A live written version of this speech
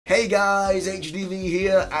Hey guys, HDvee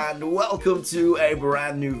here and welcome to a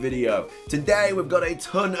brand new video. Today we've got a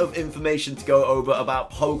ton of information to go over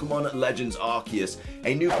about Pokemon Legends Arceus.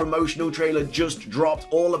 A new promotional trailer just dropped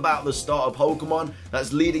all about the start of Pokemon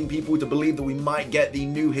that's leading people to believe that we might get the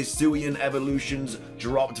new Hisuian evolutions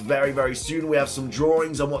dropped very soon. We have some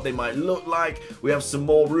drawings on what they might look like. We have some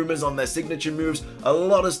more rumors on their signature moves. A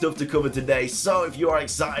lot of stuff to cover today. So if you are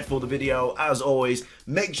excited for the video, as always,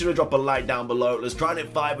 make sure to drop a like down below. Let's try and hit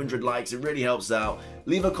 500 likes. It really helps out.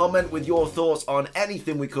 Leave a comment with your thoughts on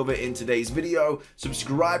anything we cover in today's video.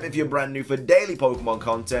 Subscribe if you're brand new for daily Pokemon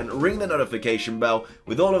content. Ring the notification bell.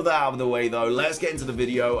 With all of that out of the way though, let's get into the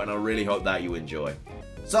video and I really hope that you enjoy.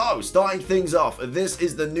 So, starting things off, this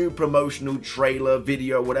is the new promotional trailer,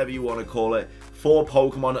 video, whatever you want to call it, for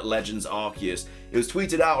Pokemon Legends Arceus. It was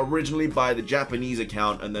tweeted out originally by the Japanese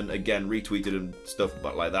account and then again retweeted and stuff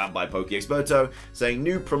like that by PokeExperto, saying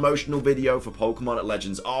new promotional video for Pokemon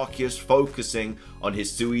Legends Arceus focusing on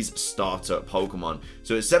Hisui's starter Pokemon.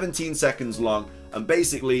 So it's 17 seconds long and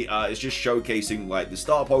basically it's just showcasing like the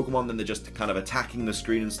starter Pokemon, then they're just kind of attacking the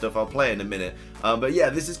screen and stuff. I'll play in a minute. But yeah,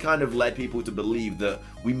 this has kind of led people to believe that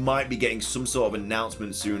we might be getting some sort of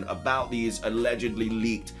announcement soon about these allegedly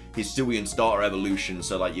leaked Hisuian starter evolution.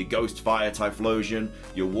 So like your Ghost Fire Typhlosion,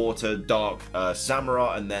 your Water Dark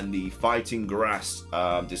Samurott, and then the Fighting Grass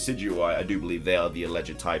Decidueye. I do believe they are the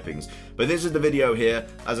alleged typings. But this is the video here.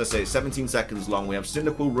 As I say, 17 seconds long. We have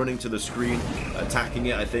Cyndaquil running to the screen, attacking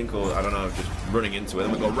it, I think, or I don't know, just running into it.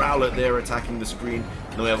 Then we've got Rowlet there attacking the screen.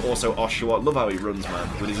 And then we have also Oshawott. Love how he runs, man,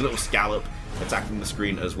 with his little scallop attacking the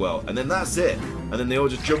screen as well. And then that's it. And then they all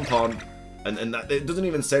just jump on. And that, it doesn't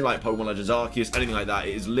even say like Pokemon Legends Arceus, anything like that.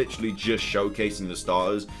 It is literally just showcasing the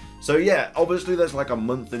starters. So yeah, obviously there's like a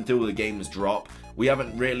month until the games drop. We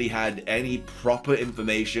haven't really had any proper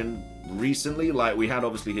information recently. Like we had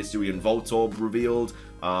obviously Hisuian Voltorb revealed.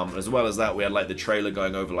 As well as that, we had like the trailer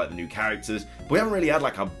going over like the new characters. But we haven't really had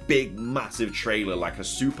like a big, massive trailer, like a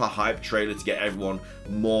super hype trailer to get everyone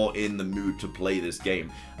more in the mood to play this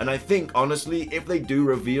game. And I think, honestly, if they do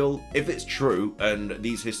reveal, if it's true, and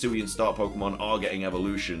these Hisuian start Pokemon are getting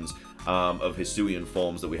evolutions of Hisuian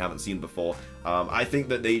forms that we haven't seen before, I think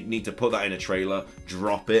that they need to put that in a trailer,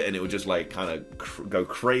 drop it, and it would just like kind of go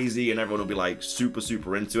crazy and everyone will be like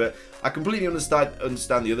super into it. I completely understand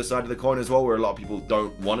the other side of the coin as well, where a lot of people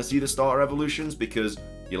don't want to see the starter evolutions because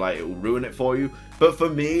you're like, it will ruin it for you. But for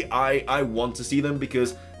me, I want to see them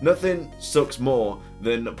because nothing sucks more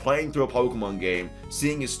than playing through a Pokemon game,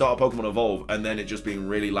 seeing your starter Pokemon evolve, and then it just being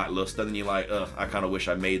really lackluster, and then you're like, ugh, I kind of wish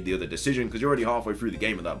I made the other decision, because you're already halfway through the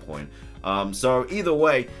game at that point. So either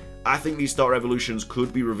way, I think these starter evolutions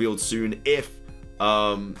could be revealed soon if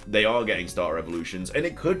they are getting starter evolutions, and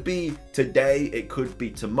it could be today, it could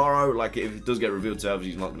be tomorrow. Like if it does get revealed to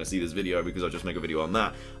obviously, you're not going to see this video because I'll just make a video on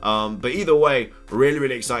that. But either way,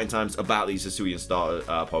 really exciting times about these Hisuian starter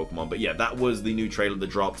Pokemon. But yeah, that was the new trailer that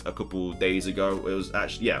dropped a couple days ago. It was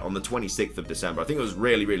actually, yeah, on the 26th of December. I think it was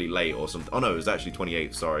really late or something. Oh no, it was actually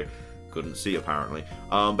 28th, sorry. Couldn't see apparently.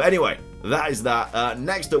 But anyway, that is that.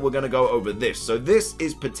 Next up, we're going to go over this. So this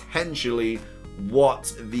is potentially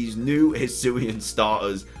what these new Hisuian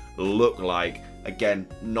starters look like. Again,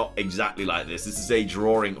 not exactly like this. This is a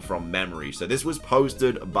drawing from memory. So this was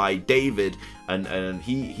posted by David, and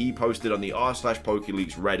he posted on the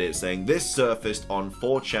r/PokeLeaks Reddit saying this surfaced on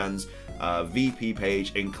 4chan's VP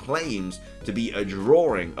page and claims to be a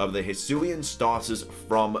drawing of the Hisuian starters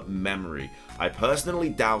from memory. I personally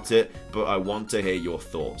doubt it, but I want to hear your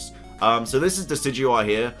thoughts. So this is the Decidueye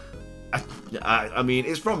here. I mean,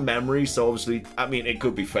 it's from memory, so obviously, I mean, it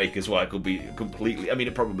could be fake as well. It could be completely, I mean,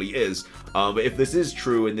 it probably is. But if this is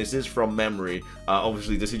true and this is from memory,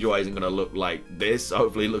 obviously, Decidueye isn't going to look like this.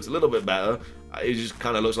 Hopefully, it looks a little bit better. It just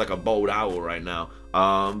kind of looks like a bald owl right now.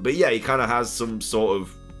 But yeah, he kind of has some sort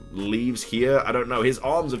of leaves here. I don't know. His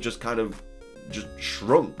arms have just kind of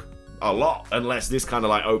shrunk a lot, unless this kind of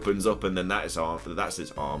like opens up and then that's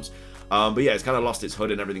its arms. But yeah, it's kind of lost its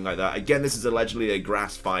hood and everything like that. Again, this is allegedly a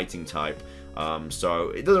grass fighting type. So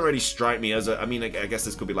it doesn't really strike me as a, I mean, I guess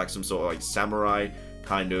this could be like some sort of like samurai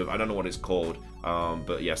kind of, I don't know what it's called.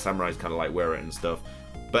 But yeah, samurais kind of like wear it and stuff.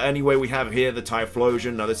 But anyway, we have here the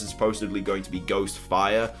Typhlosion. Now this is supposedly going to be Ghost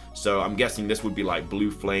Fire. So I'm guessing this would be like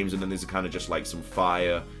blue flames, and then there's kind of just like some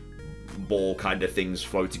fire ball kind of things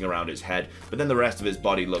floating around its head. But then the rest of his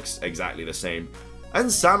body looks exactly the same. And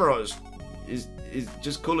Samurott is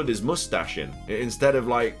just colored his mustache in. Instead of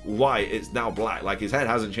like white, it's now black. Like his head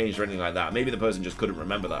hasn't changed or anything like that. Maybe the person just couldn't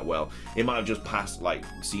remember that well. It might have just passed, like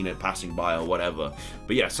seen it passing by or whatever.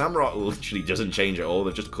 But yeah, Samurott literally doesn't change at all.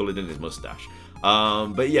 They've just colored in his mustache.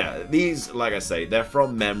 But yeah, these, like I say, they're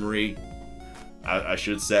from memory. I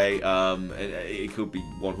should say. It could be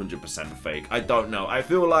 100% fake. I don't know. I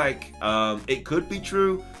feel like it could be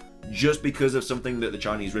true just because of something that the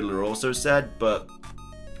Chinese Riddler also said, but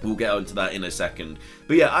we'll get onto that in a second.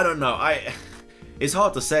 But yeah, I don't know. It's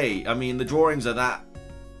hard to say. I mean, the drawings are that,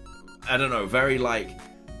 I don't know, very like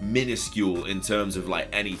minuscule in terms of like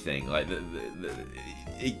anything. Like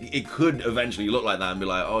it could eventually look like that and be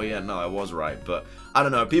like, oh yeah, no, I was right. But I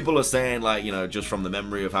don't know, people are saying like, you know, just from the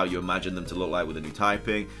memory of how you imagine them to look like with the new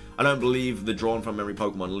typing. I don't believe the drawn from memory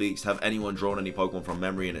Pokemon leaks have anyone drawn any Pokemon from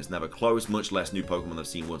memory and it's never close, much less new Pokemon they've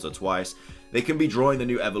seen once or twice. They can be drawing the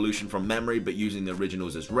new evolution from memory but using the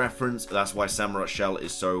originals as reference. That's why Samurot's shell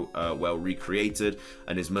is so well recreated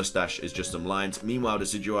and his mustache is just some lines. Meanwhile,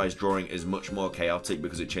 Decidueye's drawing is much more chaotic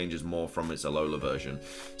because it changes more from its Alola version.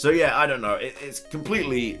 So yeah, I don't know. It's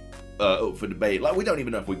completely up for debate. Like, we don't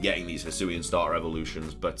even know if we're getting these Hisuian starter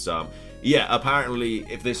evolutions, but yeah, apparently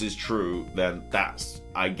if this is true, then that's,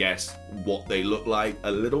 I guess, what they look like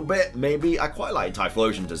a little bit, maybe. I quite like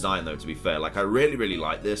Typhlosion's design though, to be fair. Like, I really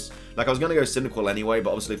like this. Like, I was gonna go Cynical anyway,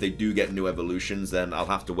 but obviously if they do get new evolutions, then I'll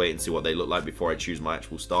have to wait and see what they look like before I choose my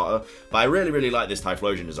actual starter. But I really like this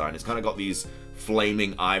Typhlosion design. It's kind of got these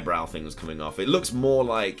flaming eyebrow things coming off. It looks more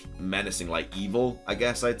like menacing, like evil, I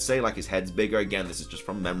guess I'd say. Like, his head's bigger. Again, this is just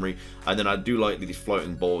from memory. And then I do like these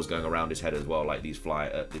floating balls going around his head as well, like these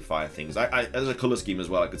the fire things. There's a color scheme as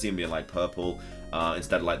well. I could see him being like purple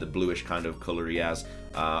instead of like the bluish kind of color he has.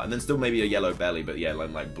 And then still maybe a yellow belly, but yeah,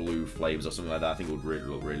 like blue flames or something like that. I think it would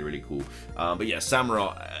look really cool. But yeah,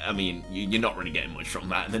 Samurott, I mean, you're not really getting much from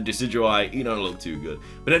that. And then Decidueye, you don't look too good.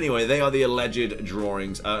 But anyway, they are the alleged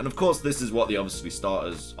drawings. And of course, this is what the obviously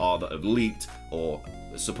starters are that have leaked, or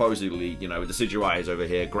supposedly, you know, Decidueye is over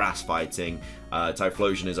here, grass fighting,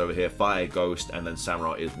 Typhlosion is over here, fire ghost, and then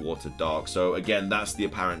Samurott is water dark. So again, that's the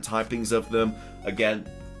apparent typings of them. Again,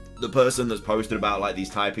 the person that's posted about like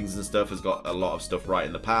these typings and stuff has got a lot of stuff right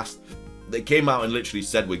in the past. They came out and literally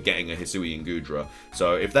said we're getting a Hisuian Goodra.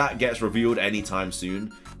 So if that gets revealed anytime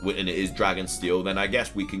soon, and it is Dragon Steel, then I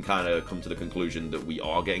guess we can kind of come to the conclusion that we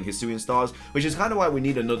are getting Hisuian stars, which is kind of why we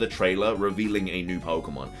need another trailer revealing a new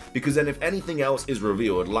Pokemon. Because then if anything else is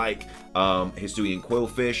revealed, like Hisuian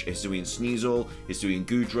Quillfish, Hisuian Sneasel, Hisuian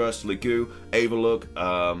Goodra, Sliggoo,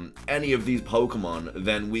 Avalugg, any of these Pokemon,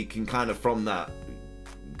 then we can kind of from that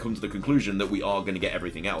come to the conclusion that we are going to get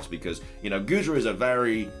everything else. Because, you know, Goodra is a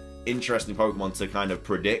very interesting Pokemon to kind of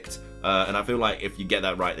predict, and I feel like if you get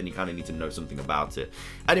that right, then you kind of need to know something about it.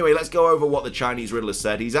 Anyway, let's go over what the Chinese Riddler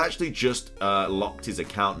said. He's actually just locked his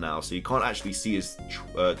account now, so you can't actually see his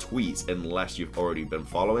tweets unless you've already been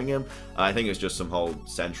following him. I think it's just some whole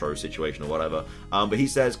Centro situation or whatever. But he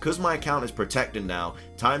says, "'Cause my account is protected now,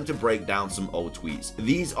 time to break down some old tweets.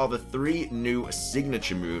 These are the 3 new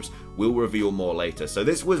signature moves. We'll reveal more later." So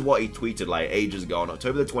this was what he tweeted like ages ago on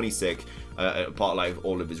October the 26th, part like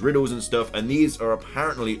all of his riddles and stuff, and these are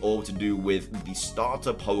apparently all to do with the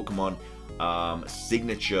starter Pokemon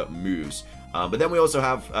signature moves. But then we also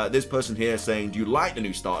have this person here saying, "Do you like the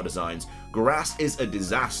new starter designs? Grass is a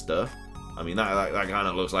disaster." I mean, that kind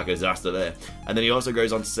of looks like a disaster there. And then he also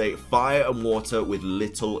goes on to say, "Fire and water with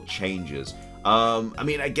little changes." I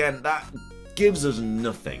mean, again, that gives us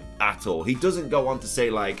nothing at all. He doesn't go on to say,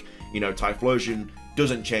 like, you know, Typhlosion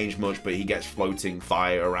doesn't change much, but he gets floating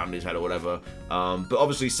fire around his head or whatever. But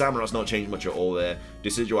obviously Samurott's not changed much at all there.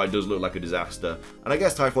 Decidueye does look like a disaster. And I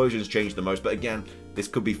guess Typhlosion's changed the most, but again, this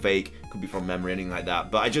could be fake, could be from memory, anything like that.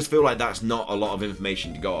 But I just feel like that's not a lot of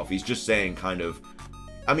information to go off. He's just saying kind of,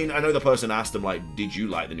 I mean, I know the person asked him, like, did you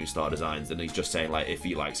like the new star designs? And he's just saying, like, if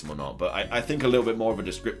he likes them or not. But I think a little bit more of a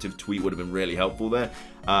descriptive tweet would have been really helpful there.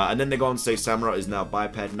 And then they go on to say Samurott is now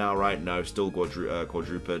biped now, right? No, still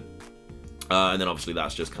quadruped. And then obviously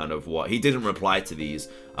that's just kind of what he didn't reply to these,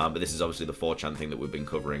 but this is obviously the 4chan thing that we've been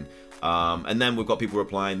covering. And then we've got people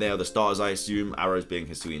replying. They are the starters, I assume. Arrows being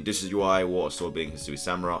Hisuian Decidueye, Water Sword being Hisui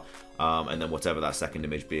Samurott, and then whatever that second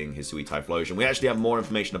image being Hisui Typhlosion. We actually have more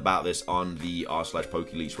information about this on the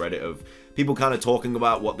r/PokeLeaks Reddit of people kind of talking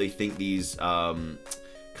about what they think these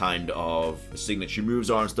kind of signature moves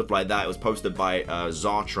are and stuff like that. It was posted by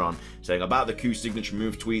Zartron saying, "About the Q signature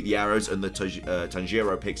move tweet, the arrows and the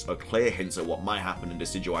Tanjiro picks are clear hints at what might happen in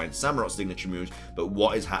Decidueye and Samurott signature moves, but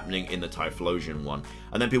what is happening in the Typhlosion one?"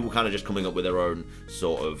 And then people kind of just coming up with their own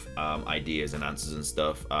sort of ideas and answers and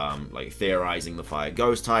stuff, like theorizing the fire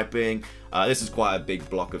ghost typing. This is quite a big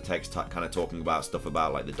block of text kind of talking about stuff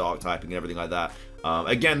about like the dark typing and everything like that.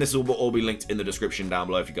 Again, this will all be linked in the description down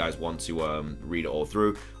below if you guys want to read it all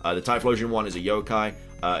through. The Typhlosion one is a yokai.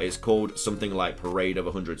 It's called something like Parade of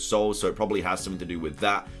 100 Souls, so it probably has something to do with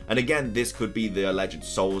that. And again, this could be the alleged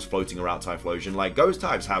souls floating around Typhlosion. Like, ghost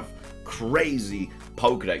types have crazy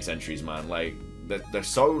Pokedex entries, man. Like, they're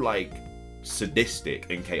so, like, sadistic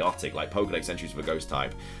and chaotic, like Pokedex entries for ghost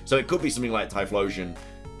type. So it could be something like Typhlosion,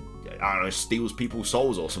 I don't know, steals people's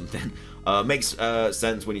souls or something. Makes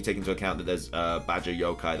sense when you take into account that there's Badger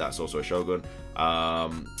Yokai, that's also a Shogun. I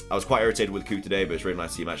was quite irritated with Ku today, but it's really nice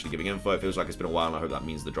to see him actually giving info. It feels like it's been a while, and I hope that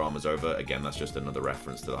means the drama's over. Again, that's just another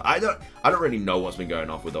reference to that. I don't really know what's been going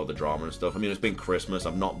off with all the drama and stuff. I mean, it's been Christmas,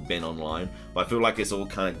 I've not been online, but I feel like it's all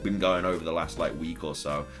kind of been going over the last, like, week or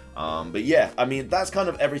so. But yeah, I mean, that's kind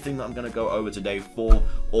of everything that I'm going to go over today for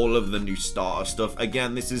all of the new starter stuff.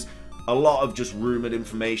 Again, this is a lot of just rumored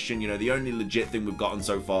information. You know, the only legit thing we've gotten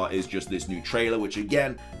so far is just this new trailer, which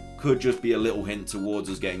again could just be a little hint towards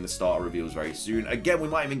us getting the starter reveals very soon. Again, we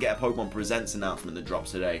might even get a Pokemon Presents announcement that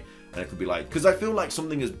drops today, and it could be like, because I feel like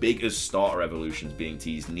something as big as starter evolutions being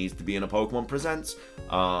teased needs to be in a Pokemon Presents.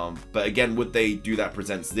 But again, would they do that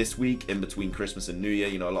Presents this week in between Christmas and New Year?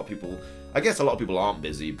 You know, a lot of people, I guess a lot of people aren't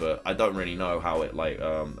busy, but I don't really know how it like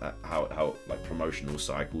how like promotional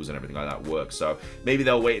cycles and everything like that works. So maybe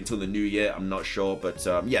they'll wait until the new year. I'm not sure, but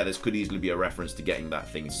yeah, this could easily be a reference to getting that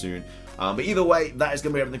thing soon. But either way, that is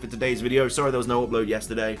going to be everything for today's video. Sorry there was no upload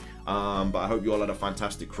yesterday, but I hope you all had a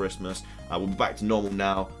fantastic Christmas. We'll be back to normal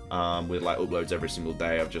now with like uploads every single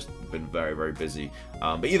day. I've just been very, very busy.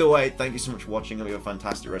 But either way, thank you so much for watching. Hope you have a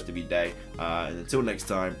fantastic rest of your day. And until next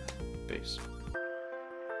time, peace.